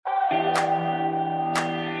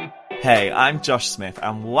Hey, I'm Josh Smith,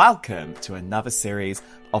 and welcome to another series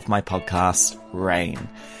of my podcast, Rain.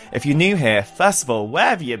 If you're new here, first of all, where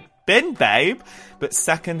have you been, babe? But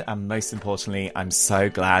second, and most importantly, I'm so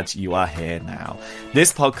glad you are here now.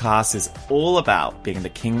 This podcast is all about being the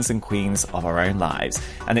kings and queens of our own lives,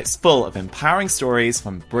 and it's full of empowering stories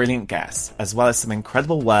from brilliant guests, as well as some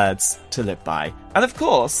incredible words to live by. And of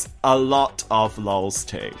course, a lot of lols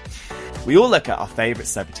too. We all look at our favourite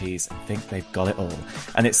celebrities and think they've got it all.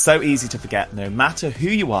 And it's so easy to forget no matter who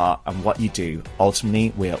you are and what you do,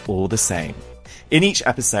 ultimately we are all the same. In each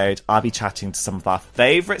episode, I'll be chatting to some of our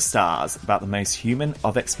favourite stars about the most human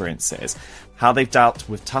of experiences, how they've dealt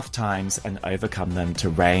with tough times and overcome them to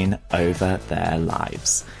reign over their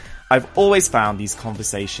lives. I've always found these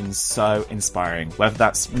conversations so inspiring, whether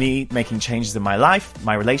that's me making changes in my life,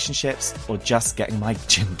 my relationships, or just getting my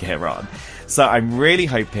gym gear on. So I'm really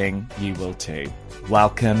hoping you will too.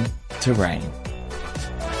 Welcome to Rain.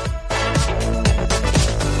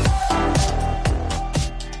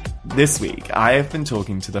 This week, I have been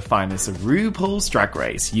talking to the finalists of RuPaul's Drag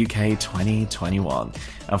Race UK 2021.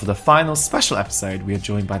 And for the final special episode, we are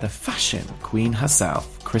joined by the fashion queen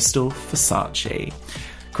herself, Crystal Versace.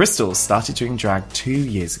 Crystal started doing drag 2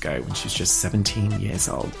 years ago when she was just 17 years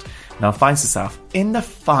old. Now finds herself in the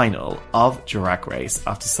final of Drag Race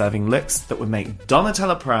after serving looks that would make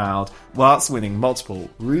Donatella proud whilst winning multiple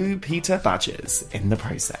RuPeter badges in the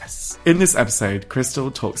process. In this episode, Crystal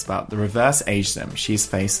talks about the reverse ageism she's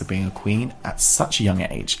faced for being a queen at such a young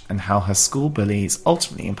age and how her school bullies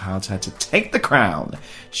ultimately empowered her to take the crown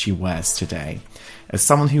she wears today. As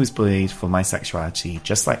someone who was bullied for my sexuality,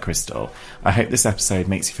 just like Crystal, I hope this episode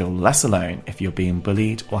makes you feel less alone if you're being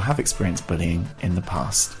bullied or have experienced bullying in the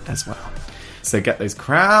past as well. So get those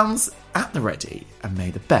crowns at the ready and may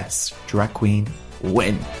the best drag queen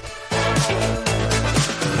win.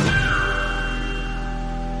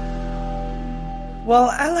 Well,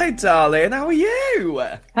 hello, darling. How are you?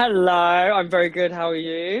 Hello, I'm very good. How are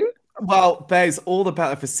you? Well, Bez, all the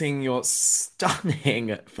better for seeing your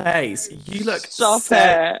stunning face. You look Stop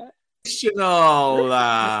sensational.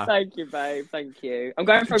 Thank you, babe. Thank you. I'm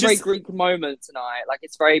going for a very Greek moment tonight. Like,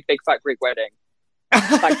 it's very big fat Greek wedding.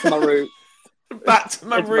 Back to my roots. Back to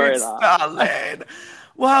my roots, darling.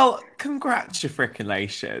 Well,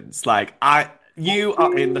 congratulations. You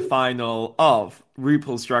are in the final of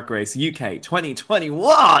RuPaul's Drag Race UK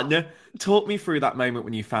 2021. Talk me through that moment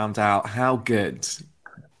when you found out. How good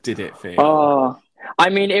did it feel? Oh, I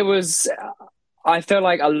mean, I feel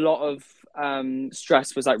like a lot of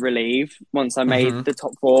stress was like relieved once I made the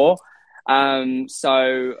top 4.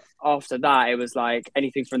 So after that, it was like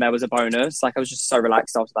anything from there was a bonus. Like, I was just so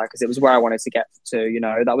relaxed after that because it was where I wanted to get to, you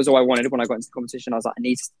know. That was all I wanted when I got into the competition. I was like, I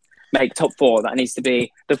need to make top 4. That needs to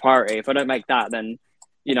be the priority. If I don't make that, then,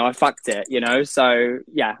 you know, I fucked it, you know. So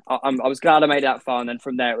yeah, I was glad I made that far, and then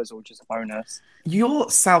from there it was all just a bonus. Your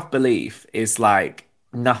self-belief is like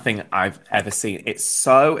nothing I've ever seen. It's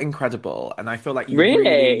so incredible, and I feel like you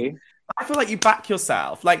really I feel like you back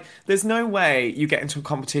yourself. Like, there's no way you get into a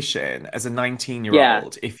competition as a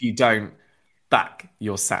 19-year-old if you don't back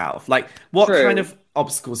yourself. Like, what kind of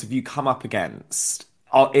obstacles have you come up against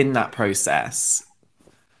in that process?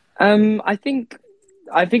 I think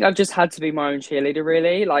I've just had to be my own cheerleader,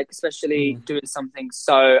 really. Like, especially doing something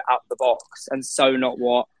so out the box and so not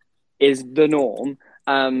what is the norm.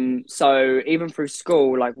 So even through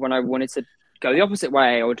school, like when I wanted to go the opposite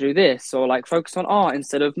way or do this or like focus on art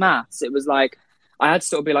instead of maths, it was like I had to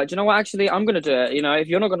sort of be like, do you know what, actually I'm going to do it. You know, if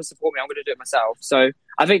you're not going to support me, I'm going to do it myself. So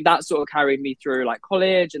I think that sort of carried me through like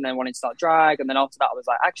college and then wanting to start drag. And then after that, I was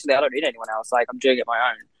like, actually, I don't need anyone else. Like, I'm doing it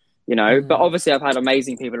my own, you know. But obviously I've had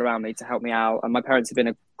amazing people around me to help me out, and my parents have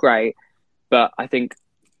been great. But I think,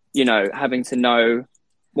 you know, having to know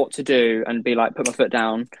what to do and be like, put my foot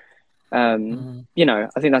down, you know,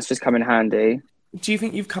 I think that's just come in handy. Do you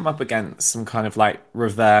think you've come up against some kind of like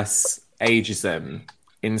reverse ageism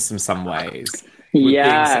in some ways with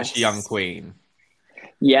being such a young queen?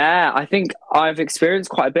 Yeah, I think I've experienced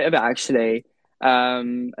quite a bit of it actually,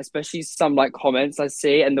 especially some like comments I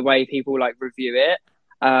see and the way people like review it.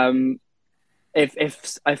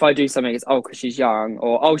 If I do something, it's because she's young,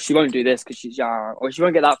 or she won't do this because she's young, or she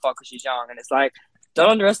won't get that far because she's young, and it's like, don't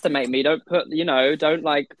underestimate me. Don't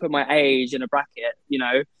like put my age in a bracket. You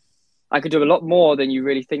know, I could do a lot more than you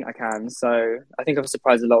really think I can. So I think I've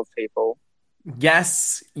surprised a lot of people.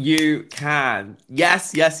 Yes, you can.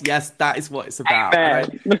 Yes. That is what it's about.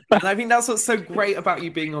 And I think that's what's so great about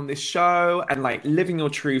you being on this show and like living your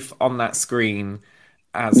truth on that screen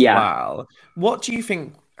as well. What do you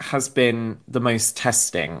think has been the most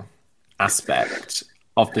testing aspect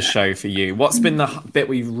of the show for you? What's been the bit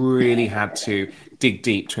where you've really had to dig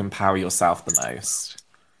deep to empower yourself the most?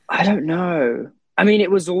 I don't know. I mean,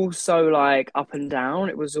 it was all so like up and down.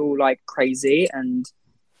 It was all like crazy and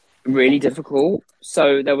really difficult.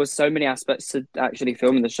 So there was so many aspects to actually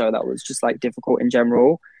filming the show that was just like difficult in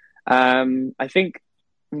general. I think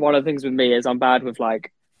one of the things with me is I'm bad with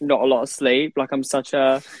like not a lot of sleep. Like I'm such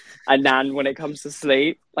a nan when it comes to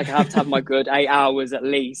sleep. Like I have to have my good 8 hours at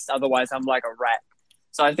least, otherwise I'm like a wreck.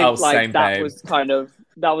 So I think like same, that babe. was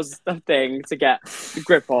that was the thing to get the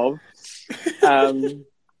grip of.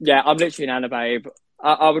 Yeah, I'm literally an Anna babe.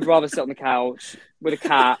 I would rather sit on the couch with a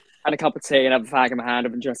cat and a cup of tea and have a fag in my hand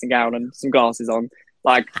and a dressing gown and some glasses on.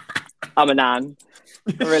 Like, I'm a nan.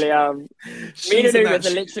 I really am. Me and Anubis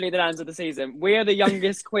are literally the nans of the season. We are the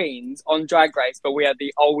youngest queens on Drag Race, but we are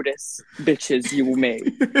the oldest bitches you will meet.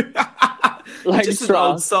 Like, just an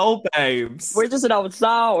old soul, babes. We're just an old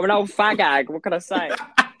soul. We're an old fag-ag. What can I say?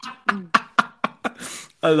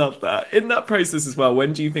 I love that. In that process as well,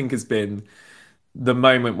 when do you think has been the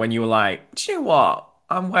moment when you were like, do you know what?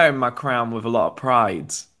 I'm wearing my crown with a lot of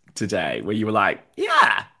pride today, where you were like,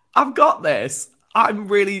 yeah, I've got this. I'm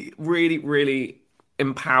really, really, really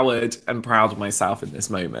empowered and proud of myself in this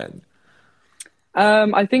moment.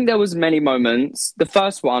 I think there was many moments. The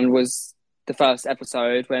first one was the first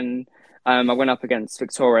episode when I went up against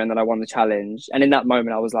Victoria and then I won the challenge. And in that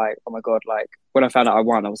moment, I was like, oh my God, like when I found out I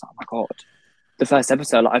won, I was like, oh my God, the first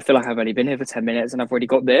episode, like, I feel like I've only been here for 10 minutes and I've already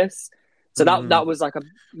got this. So that was like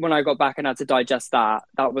when I got back and had to digest that,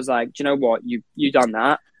 that was like, do you know what? You done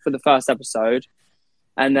that for the first episode.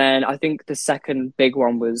 And then I think the second big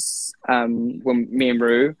one was when me and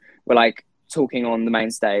Rue were like talking on the main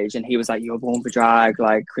stage and he was like, you're born for drag,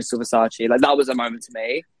 like Crystal Versace. Like that was a moment to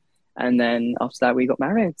me. And then after that, we got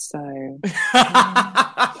married. So.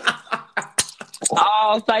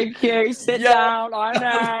 Oh, thank you. Sit down. I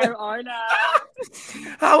know.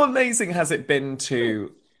 How amazing has it been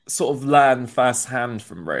to sort of learn firsthand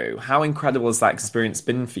from Rue? How incredible has that experience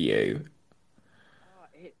been for you?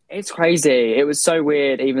 It's crazy. It was so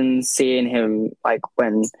weird even seeing him like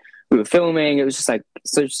when we were filming. It was just like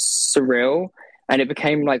so surreal. And it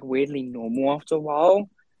became like weirdly normal after a while.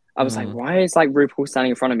 I was like, why is like RuPaul standing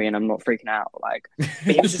in front of me and I'm not freaking out? Like, but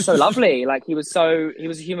he was just so lovely. Like he was a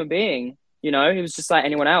human being, you know, he was just like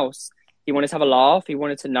anyone else. He wanted to have a laugh. He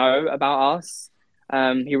wanted to know about us.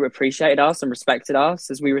 He appreciated us and respected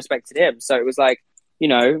us as we respected him. So it was like, you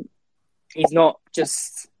know, he's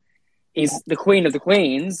the queen of the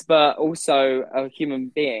queens, but also a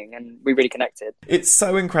human being. And we really connected. It's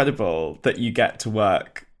so incredible that you get to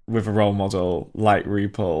work with a role model like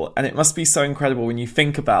RuPaul. And it must be so incredible when you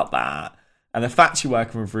think about that. And the fact you're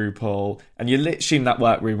working with RuPaul and you're literally in that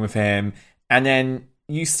workroom with him. And then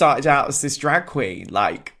you started out as this drag queen.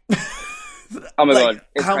 Like, oh my God.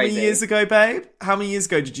 It's how crazy. many years ago, babe? How many years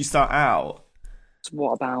ago did you start out?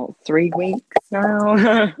 What, about 3 weeks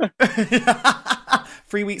now?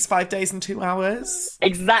 3 weeks, 5 days, and 2 hours?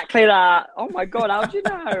 Exactly that. Oh my God, how'd you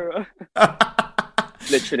know?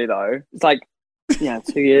 Literally, though. It's like, 2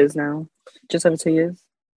 years now. Just over 2 years.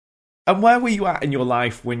 And where were you at in your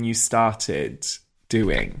life when you started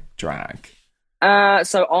doing drag?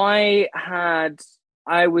 So I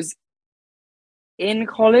was in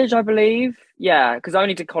college, I believe. Yeah, because I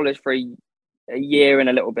only did college for a year and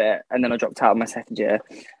a little bit, and then I dropped out of my second year.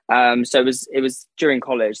 So it was during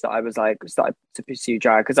college that I was like started to pursue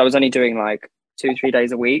drag because I was only doing like 2-3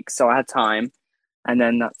 days a week, so I had time. And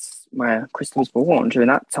then that's where Crystal was born during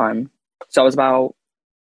that time. So I was about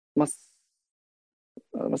must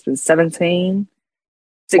have been 16.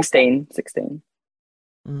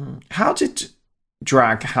 How did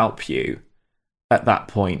drag help you at that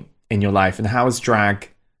point in your life, and how has drag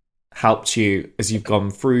helped you as you've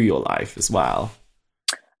gone through your life as well?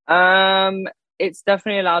 It's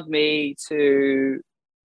definitely allowed me to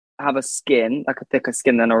have a skin, like a thicker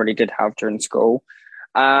skin than I already did have during school.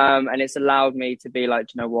 And it's allowed me to be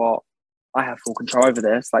like, you know what, I have full control over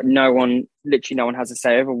this. Like literally no one has a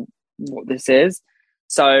say over what this is.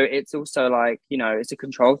 So it's also like, you know, it's a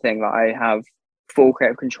control thing. Like I have full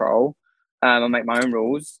creative control. I make my own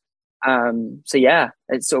rules. So yeah,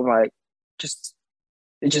 it's sort of like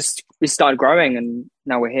we started growing and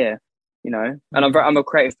now we're here, you know. And I'm a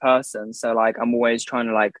creative person, so like I'm always trying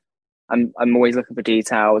to like I'm always looking for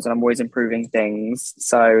details and I'm always improving things.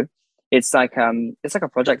 So it's like a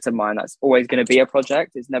project of mine that's always going to be a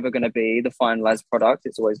project. It's never going to be the finalized product.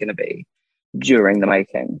 It's always going to be during the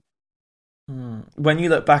making. When you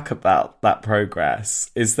look back about that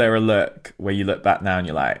progress, is there a look where you look back now and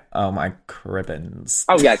you're like, oh my cribbins?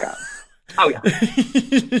 Oh yeah, girl. Oh yeah.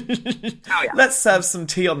 Oh yeah. Let's serve some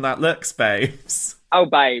tea on that looks, babes. Oh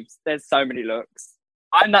babes, there's so many looks.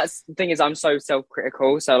 That's the thing is I'm so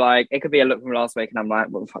self-critical. So like it could be a look from last week and I'm like,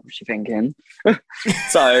 what the fuck was she thinking?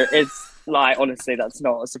 So it's like honestly, that's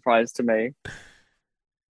not a surprise to me.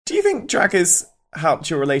 Do you think drag has helped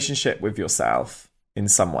your relationship with yourself in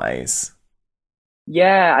some ways?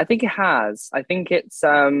 Yeah, I think it has. I think it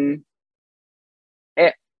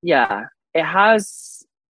yeah, it has,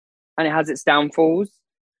 and it has its downfalls.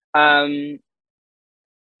 Um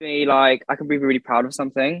Me like I can be really proud of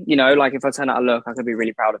something, like if I turn out a look, I can be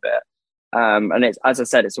really proud of it. And it's, as I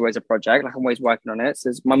said, it's always a project. Like I'm always working on it.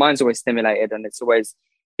 So my mind's always stimulated, and it's always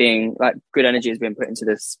being like good energy is being put into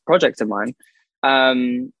this project of mine.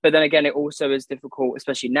 But then again, it also is difficult,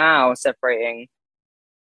 especially now, separating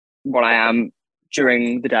what I am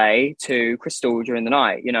during the day to Crystal during the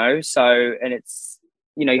night. So, and it's,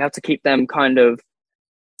 you have to keep them kind of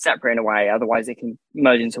separate in a way, otherwise it can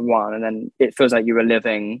merge into one, and then it feels like you are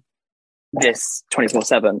living this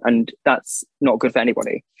 24/7, and that's not good for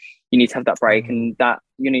anybody. You need to have that break, and that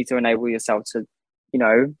you need to enable yourself to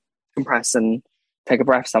compress and take a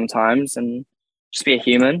breath sometimes and just be a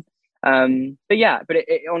human. But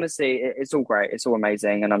it honestly, it's all great, it's all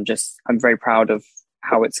amazing, and I'm very proud of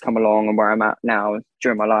how it's come along and where I'm at now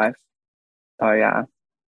during my life. So yeah.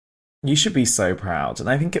 You should be so proud. And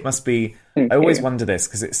I think it must be, Thank I always you. wonder this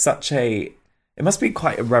because it must be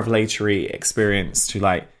quite a revelatory experience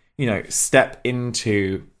to step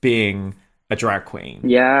into being a drag queen.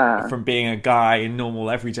 Yeah. From being a guy in normal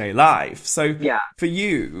everyday life. So Yeah. for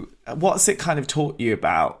you, what's it kind of taught you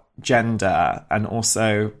about gender and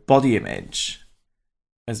also body image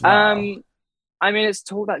as well? I mean, it's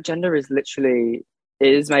taught that gender is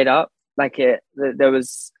made up. Like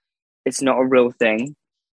it's not a real thing.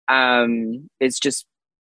 It's just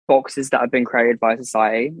boxes that have been created by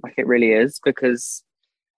society. Like it really is, because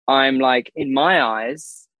I'm like, in my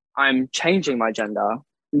eyes, I'm changing my gender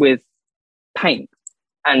with paint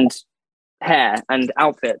and hair and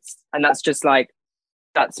outfits. And that's just like,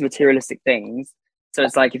 that's materialistic things. So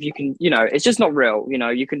it's like, if you can, it's just not real,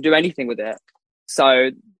 you can do anything with it. So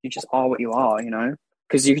you just are what you are,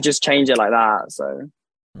 because you can just change it like that. So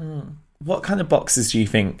What kind of boxes do you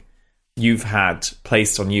think you've had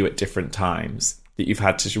placed on you at different times that you've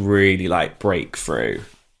had to really like break through?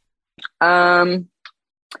 I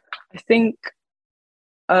think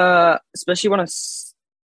especially when I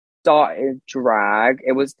started drag,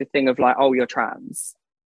 it was the thing of like, oh, you're trans.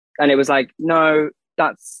 And it was like, no,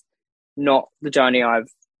 that's not the journey I'm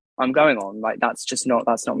going on. Like that's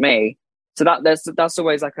not me. So that's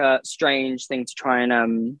always like a strange thing to try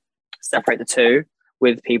and separate the two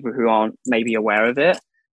with people who aren't maybe aware of it.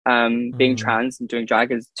 Being trans and doing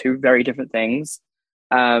drag is two very different things.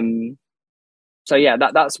 So yeah,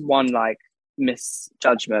 that's one like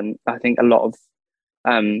misjudgment I think a lot of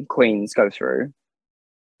queens go through.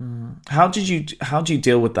 How do you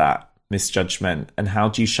deal with that misjudgment, and how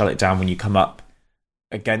do you shut it down when you come up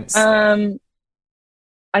against it?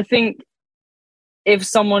 I think if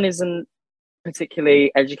someone isn't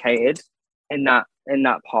particularly educated in that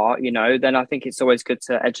part, then I think it's always good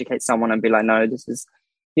to educate someone and be like, no, this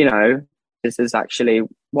is actually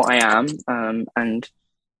what I am. And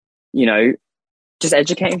just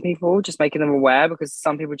educating people, just making them aware, because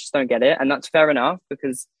some people just don't get it, and that's fair enough,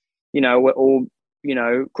 because we're all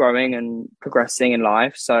growing and progressing in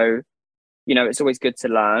life. So it's always good to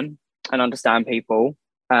learn and understand people.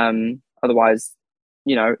 Otherwise,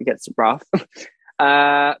 it gets rough.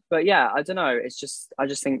 But yeah, I don't know. I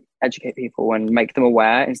just think educate people and make them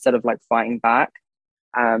aware instead of like fighting back.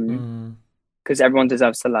 Because everyone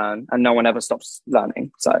deserves to learn, and no one ever stops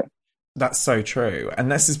learning. So that's so true.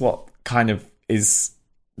 And this is what kind of is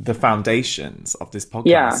the foundations of this podcast,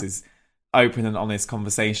 yeah. is open and honest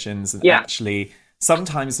conversations. And Yeah. actually,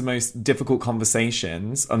 sometimes the most difficult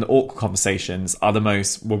conversations and the awkward conversations are the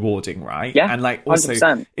most rewarding, right? Yeah, and like also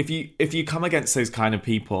 100%. if you come against those kind of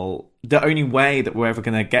people, the only way that we're ever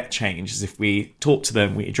going to get change is if we talk to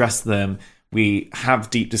them, we address them, we have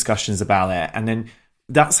deep discussions about it, and then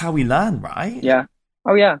that's how we learn, right? Yeah.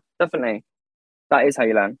 Oh yeah, definitely. That is how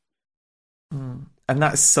you learn. And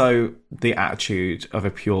that's so the attitude of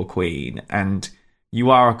a pure queen. And you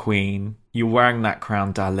are a queen. You're wearing that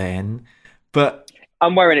crown, darling. But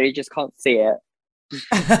I'm wearing it, you just can't see it.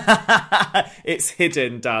 it's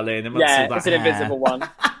hidden, darling. Yeah, it's an invisible one.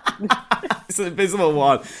 It's an invisible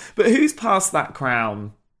one. But who's passed that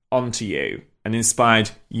crown onto you and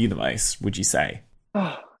inspired you the most, would you say?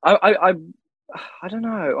 I don't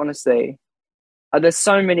know, honestly. There's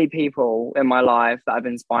so many people in my life that have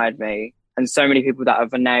inspired me, and so many people that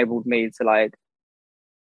have enabled me to like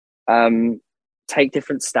take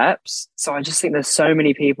different steps. So I just think there's so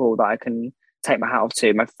many people that I can take my hat off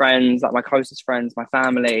to. My friends, like my closest friends, my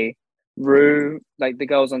family, Rue, like the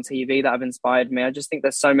girls on TV that have inspired me. I just think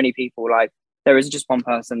there's so many people. Like there is just one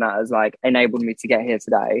person that has like enabled me to get here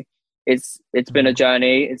today. It's been a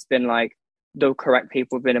journey. It's been like the correct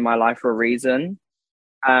people have been in my life for a reason.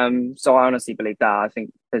 So I honestly believe that. I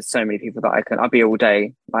think there's so many people that I'll be all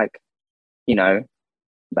day, like, you know,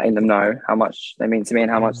 letting them know how much they mean to me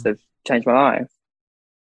and how much they've changed my life.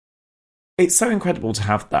 It's so incredible to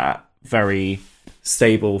have that very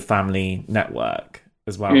stable family network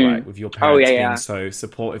as well, right? With your parents being so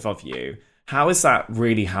supportive of you. How has that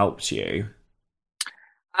really helped you?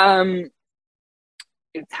 It's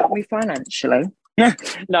helped me financially.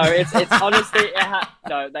 No, it's honestly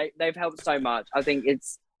they've helped so much. I think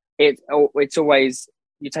it's always,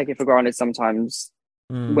 you take it for granted sometimes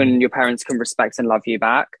when your parents can respect and love you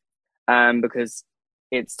back, because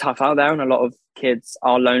it's tough out there and a lot of kids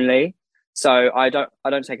are lonely. So I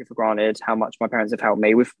don't take it for granted how much my parents have helped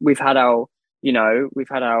me. We've had our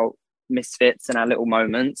misfits and our little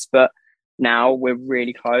moments, but now we're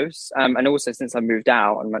really close. And also since I moved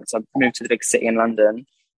out and once I moved to the big city in London,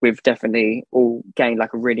 we've definitely all gained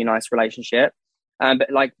like a really nice relationship. But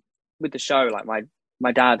like with the show, like my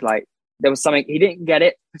dad, like there was something, he didn't get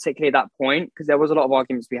it particularly at that point because there was a lot of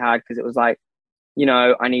arguments we had because it was like,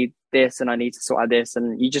 I need this and I need to sort out this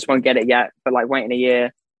and you just won't get it yet. But like waiting a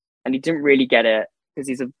year, and he didn't really get it because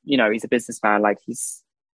he's a businessman. Like he's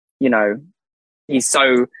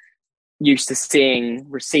so used to seeing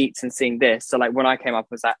receipts and seeing this. So like when I came up, I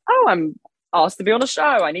was like, oh, I'm asked to be on a show.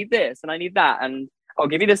 I need this and I need that. And I'll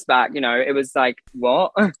give you this back. It was like,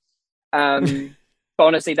 what? But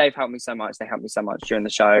honestly, they've helped me so much. They helped me so much during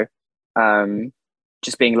the show.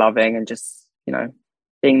 Just being loving and just,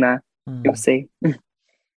 being there. You'll see.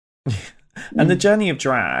 And the journey of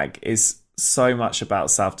drag is so much about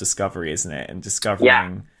self-discovery, isn't it? And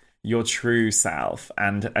discovering your true self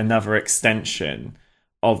and another extension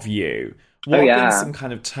of you. What have been some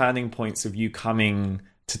kind of turning points of you coming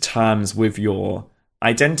to terms with your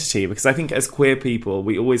identity? Because I think as queer people,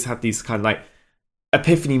 we always have these kind of like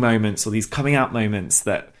epiphany moments or these coming out moments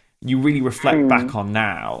that you really reflect back on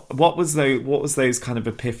now. What was those kind of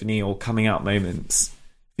epiphany or coming out moments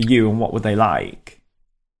for you, and what were they like?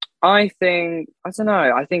 I don't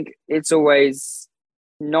know. I think it's always,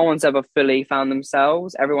 no one's ever fully found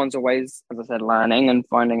themselves. Everyone's always, as I said, learning and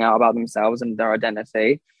finding out about themselves and their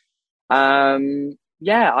identity.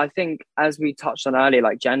 I think as we touched on earlier,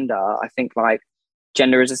 like gender, I think like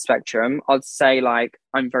gender is a spectrum. I'd say like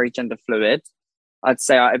I'm very gender fluid. I'd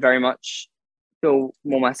say I very much feel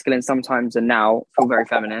more masculine sometimes and now feel very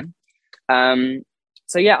feminine. I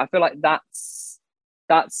feel like that's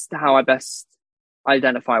how I best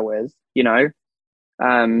identify with,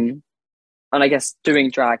 and I guess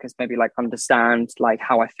doing drag has maybe like understand like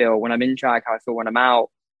how I feel when I'm in drag, how I feel when I'm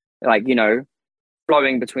out, like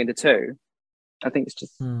flowing between the two. I think it's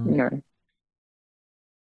just Do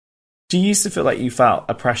you used to feel like you felt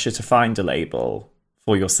a pressure to find a label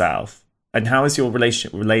for yourself, and how has your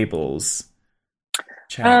relationship with labels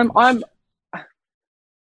changed?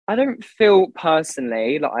 I don't feel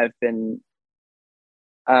personally like I've been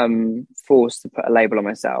forced to put a label on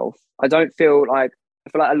myself. I feel like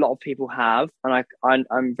a lot of people have, and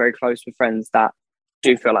I'm very close with friends that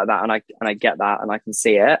do feel like that, and I get that, and I can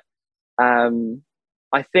see it.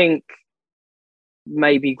 I think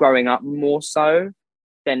maybe growing up more so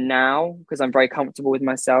than now, because I'm very comfortable with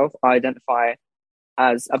myself. I identify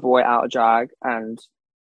as a boy out of drag, and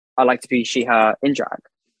I like to be she, her in drag.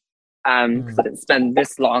 Because I didn't spend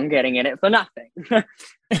this long getting in it for nothing. But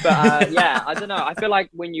I don't know. I feel like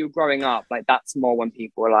when you're growing up, like that's more when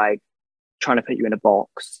people are like trying to put you in a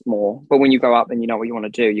box more. But when you grow up and you know what you want to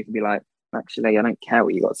do, you can be like, actually, I don't care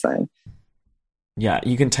what you got to say. Yeah,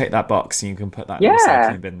 you can take that box and you can put that in the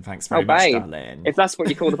recycling bin. Thanks very much, darling. If that's what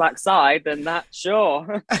you call the backside, then that's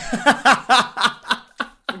sure.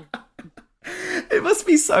 It must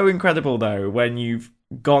be so incredible, though, when you've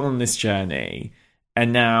gone on this journey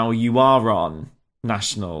and now you are on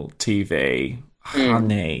national TV.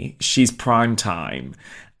 Honey, she's prime time.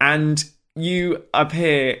 And you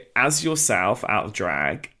appear as yourself out of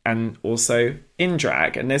drag and also in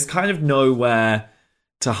drag. And there's kind of nowhere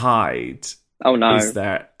to hide. Oh, no. Is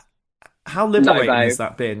there? How liberating has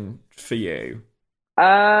that been for you?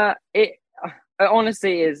 It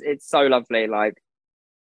honestly is. It's so lovely. Like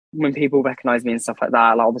when people recognize me and stuff like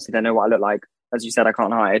that, like obviously they know what I look like. As you said, I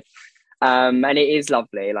can't hide. And it is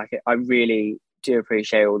lovely. Like I really do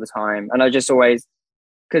appreciate it all the time. And I just always,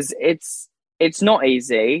 because it's it's not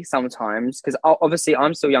easy sometimes because obviously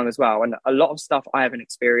I'm still young as well, and a lot of stuff I haven't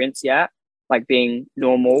experienced yet, like being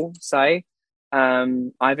normal, say. I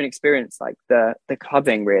haven't experienced like the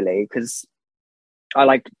clubbing really because I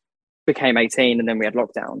like became 18 and then we had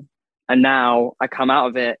lockdown, and now I come out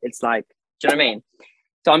of it. It's like, do you know what I mean?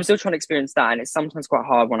 So I'm still trying to experience that, and it's sometimes quite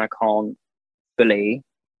hard when I can't fully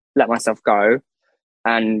let myself go,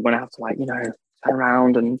 and when I have to like turn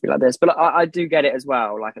around and be like this. But I do get it as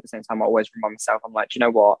well. Like at the same time, I always remind myself, I'm like, do you know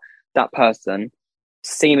what? That person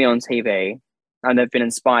see me on TV and they've been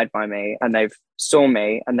inspired by me and they've saw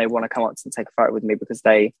me and they want to come up and take a photo with me because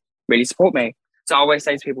they really support me. So I always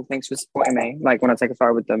say to people, thanks for supporting me. Like when I take a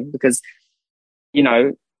photo with them, because you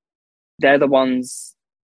know they're the ones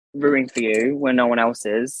rooting for you when no one else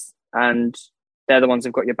is, and they're the ones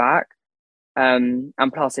who've got your back. And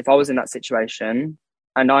plus, if I was in that situation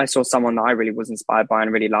and I saw someone that I really was inspired by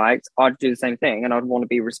and really liked, I'd do the same thing and I'd want to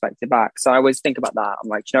be respected back. So I always think about that. I'm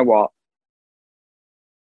like, you know what?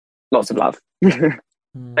 Lots of love.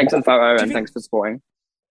 Thanks for the photo and thanks for supporting.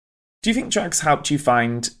 Do you think drag's helped you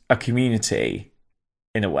find a community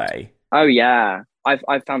in a way? Oh yeah.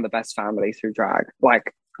 I've found the best family through drag,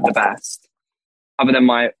 like the best. Other than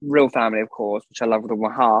my real family, of course, which I love with all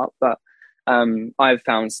my heart, but I've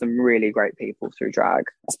found some really great people through drag,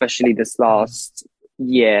 especially this last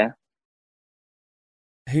year.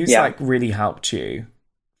 Who's like really helped you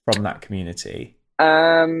from that community?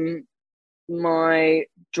 My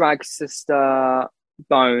drag sister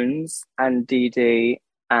Bones and Dee Dee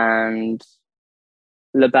and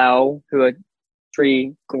LaBelle, who are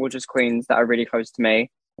three gorgeous queens that are really close to me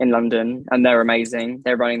in London, and they're amazing.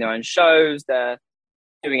 They're running their own shows, they're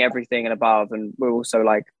doing everything and above, and we're also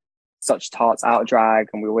like such tarts out of drag,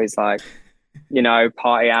 and we always like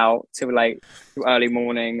party out till late, till early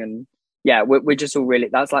morning, and yeah, we're just all really,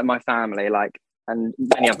 that's like my family, like, and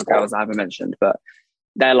many other girls I haven't mentioned, but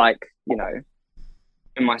they're like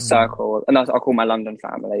in my circle, and that's I call my London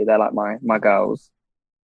family. They're like my girls.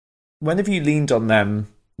 When have you leaned on them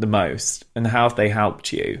the most, and how have they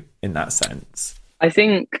helped you in that sense? I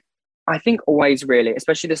think always really,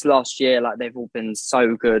 especially this last year, like they've all been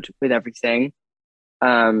so good with everything.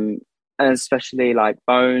 And especially like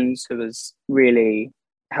Bones, who has really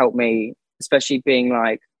helped me, especially being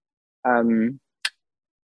like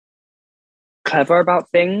clever about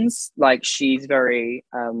things. Like she's very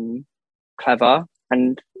clever,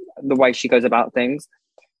 and the way she goes about things.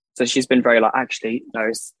 So she's been very like, actually,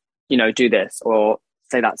 no, do this or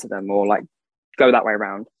say that to them, or like go that way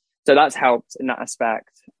around. So that's helped in that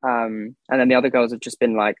aspect. And then the other girls have just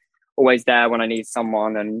been like always there when I need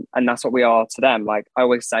someone, and that's what we are to them. Like I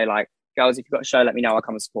always say, like, girls, if you've got a show, let me know, I'll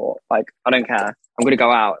come and support. Like I don't care. I'm gonna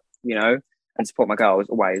go out, and support my girls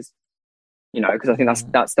always. Because I think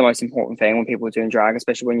that's the most important thing when people are doing drag,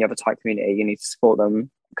 especially when you have a tight community, you need to support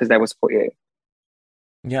them because they will support you.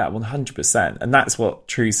 Yeah, 100%. And that's what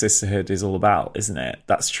true sisterhood is all about, isn't it?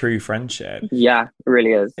 That's true friendship. Yeah, it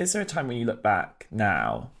really is. Is there a time when you look back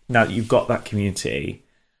now that you've got that community,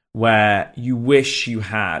 where you wish you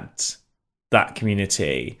had that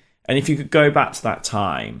community? And if you could go back to that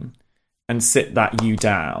time and sit that you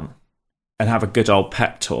down and have a good old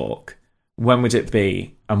pep talk, when would it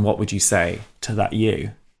be? And what would you say to that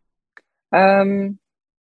you? I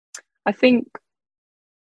think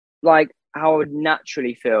like how I would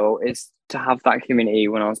naturally feel is to have that community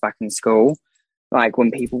when I was back in school. Like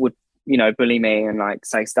when people would, bully me and like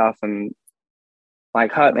say stuff and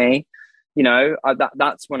like hurt me,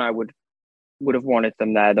 that's when I would have wanted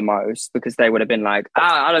them there the most, because they would have been like,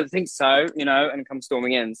 I don't think so, and come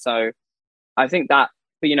storming in. So I think that,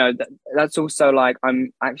 but that's also like,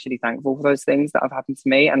 I'm actually thankful for those things that have happened to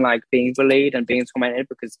me, and like being bullied and being tormented,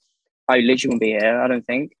 because I literally wouldn't be here, I don't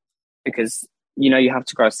think, because you have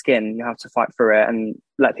to grow skin, you have to fight through it and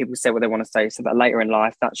let people say what they want to say, so that later in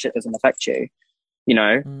life that shit doesn't affect you,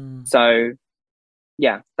 So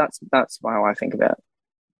yeah, that's how I think of it.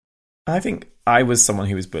 I think I was someone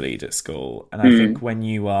who was bullied at school, and I think when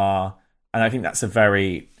you are, and I think that's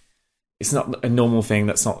it's not a normal thing,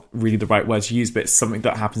 that's not really the right word to use, but it's something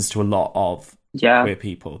that happens to a lot of queer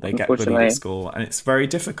people. They get bullied at school, and it's very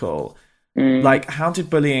difficult. Like, how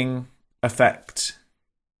did bullying affect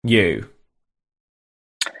you?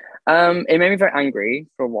 It made me very angry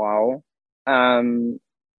for a while, and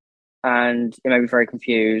it made me very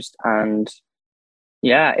confused, and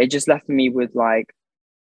yeah, it just left me with like,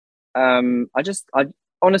 I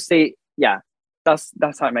honestly, yeah, that's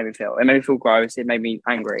how it made me feel. It made me feel gross. It made me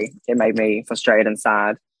angry. It made me frustrated and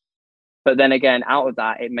sad. But then again, out of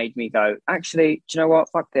that, it made me go, actually, do you know what?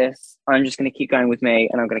 Fuck this. I'm just going to keep going with me,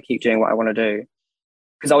 and I'm going to keep doing what I want to do.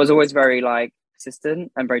 Because I was always very like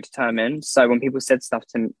persistent and very determined. So when people said stuff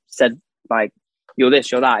to me, said like, you're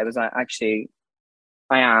this, you're that, it was like, actually,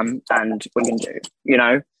 I am, and what are you gonna do, you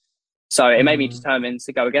know? So it made me determined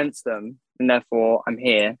to go against them, and therefore I'm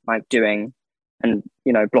here, like doing and,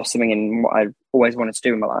 you know, blossoming in what I always wanted to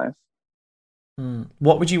do in my life.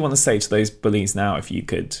 What would you want to say to those bullies now if you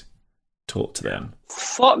could talk to them?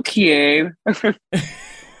 Fuck you. No,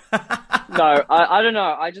 I don't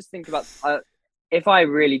know. I just think about if I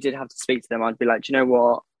really did have to speak to them, I'd be like, do you know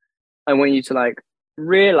what? I want you to like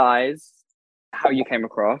realize how you came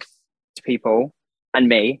across to people and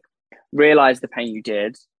me, realize the pain you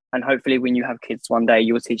did. And hopefully when you have kids one day,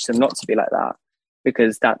 you will teach them not to be like that,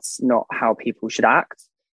 because that's not how people should act.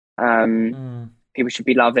 People should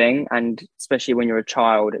be loving. And especially when you're a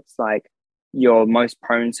child, it's like you're most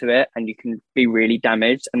prone to it and you can be really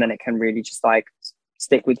damaged, and then it can really just like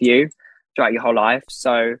stick with you throughout your whole life.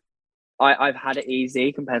 So I've had it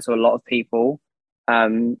easy compared to a lot of people.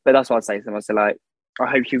 But that's what I'd say to them. I'd say like, I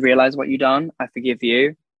hope you realize what you've done. I forgive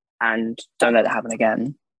you, and don't let it happen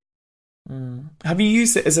again. Have you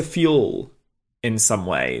used it as a fuel in some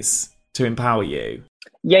ways to empower you?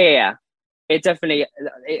 Yeah. It definitely,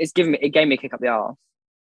 it gave me a kick up the arse.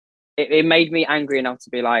 It made me angry enough to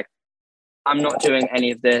be like, I'm not doing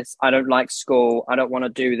any of this. I don't like school. I don't want to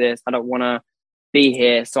do this. I don't want to be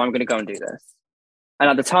here. So I'm going to go and do this. And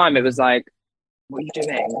at the time it was like, what are you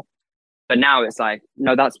doing? But now it's like,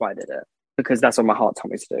 no, that's why I did it, because that's what my heart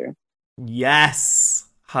told me to do. Yes,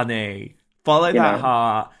 honey. Follow that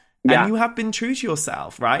heart. And you have been true to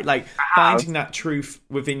yourself, right? Like finding that truth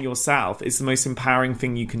within yourself is the most empowering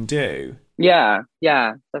thing you can do. Yeah,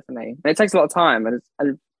 definitely. And it takes a lot of time,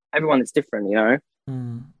 and everyone is different, you know?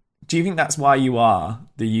 Do you think that's why you are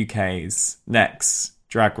the UK's next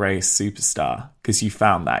Drag Race superstar? Because you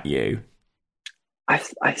found that you? I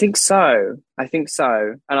think so.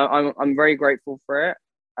 And I'm very grateful for it.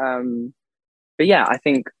 But yeah, I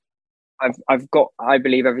think I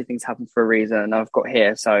believe everything's happened for a reason. I've got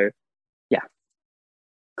here, so yeah.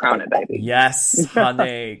 Crown it, baby. Yes,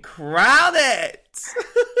 honey. Crown it.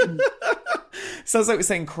 Sounds like we're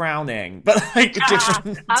saying crowning, but like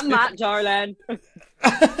different. I'm that, darling.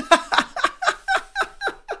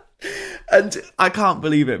 And I can't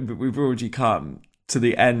believe it, but we've already come to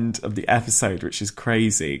the end of the episode, which is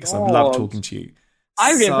crazy because I've loved talking to you.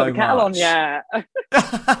 I haven't even put the kettle on yet. She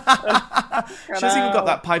hasn't even got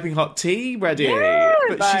that piping hot tea ready,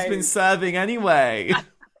 but babe, she's been serving anyway.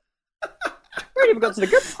 We haven't got to the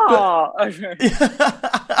good part.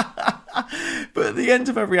 But at the end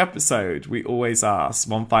of every episode, we always ask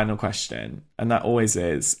one final question, and that always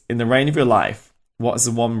is, in the reign of your life, what is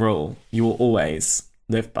the one rule you will always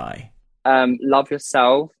live by? Love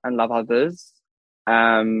yourself and love others.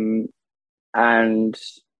 And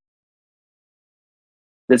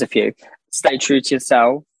there's a few. Stay true to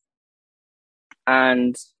yourself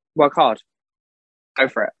and work hard. Go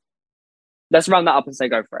for it. Let's round that up and say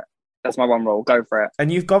go for it. That's my one rule. Go for it.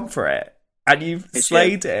 And you've gone for it. And you've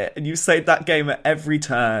slayed it. And you've slayed that game at every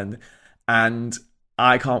turn. And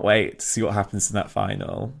I can't wait to see what happens in that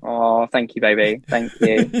final. Oh, thank you, baby. Thank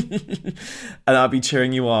you. And I'll be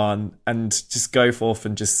cheering you on, and just go forth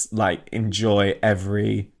and just like enjoy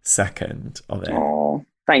every second of it. Oh,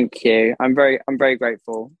 thank you. I'm very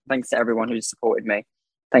grateful. Thanks to everyone who's supported me.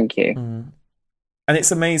 Thank you. And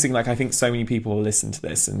it's amazing. Like, I think so many people will listen to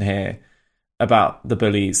this and hear about the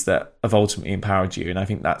bullies that have ultimately empowered you. And I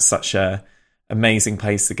think that's such a amazing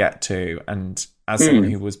place to get to. And as someone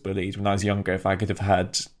who was bullied when I was younger, if I could have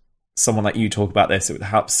heard someone like you talk about this, it would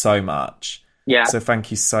help so much. Yeah. So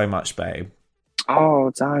thank you so much, babe.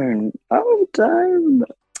 Oh, don't. Oh, don't.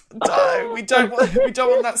 No, we don't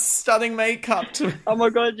want that stunning makeup to... Oh my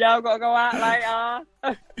god, yeah, I've got to go out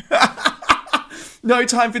later. No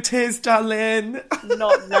time for tears, darling.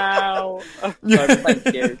 Not now. No, thank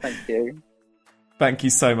you. Thank you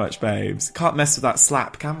so much, babes. Can't mess with that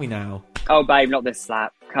slap, can we now? Oh, babe, not this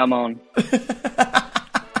slap. Come on.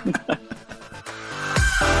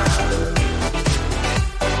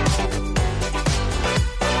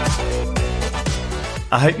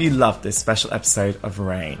 I hope you loved this special episode of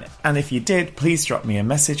Rain. And if you did, please drop me a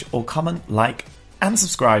message or comment, like, and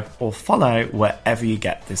subscribe or follow wherever you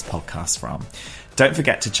get this podcast from. Don't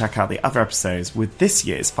forget to check out the other episodes with this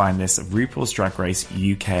year's finalists of RuPaul's Drag Race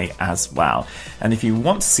UK as well. And if you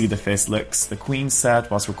want to see the first looks the Queen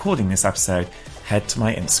served whilst recording this episode, head to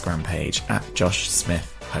my Instagram page at Josh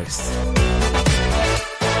Smith Posts.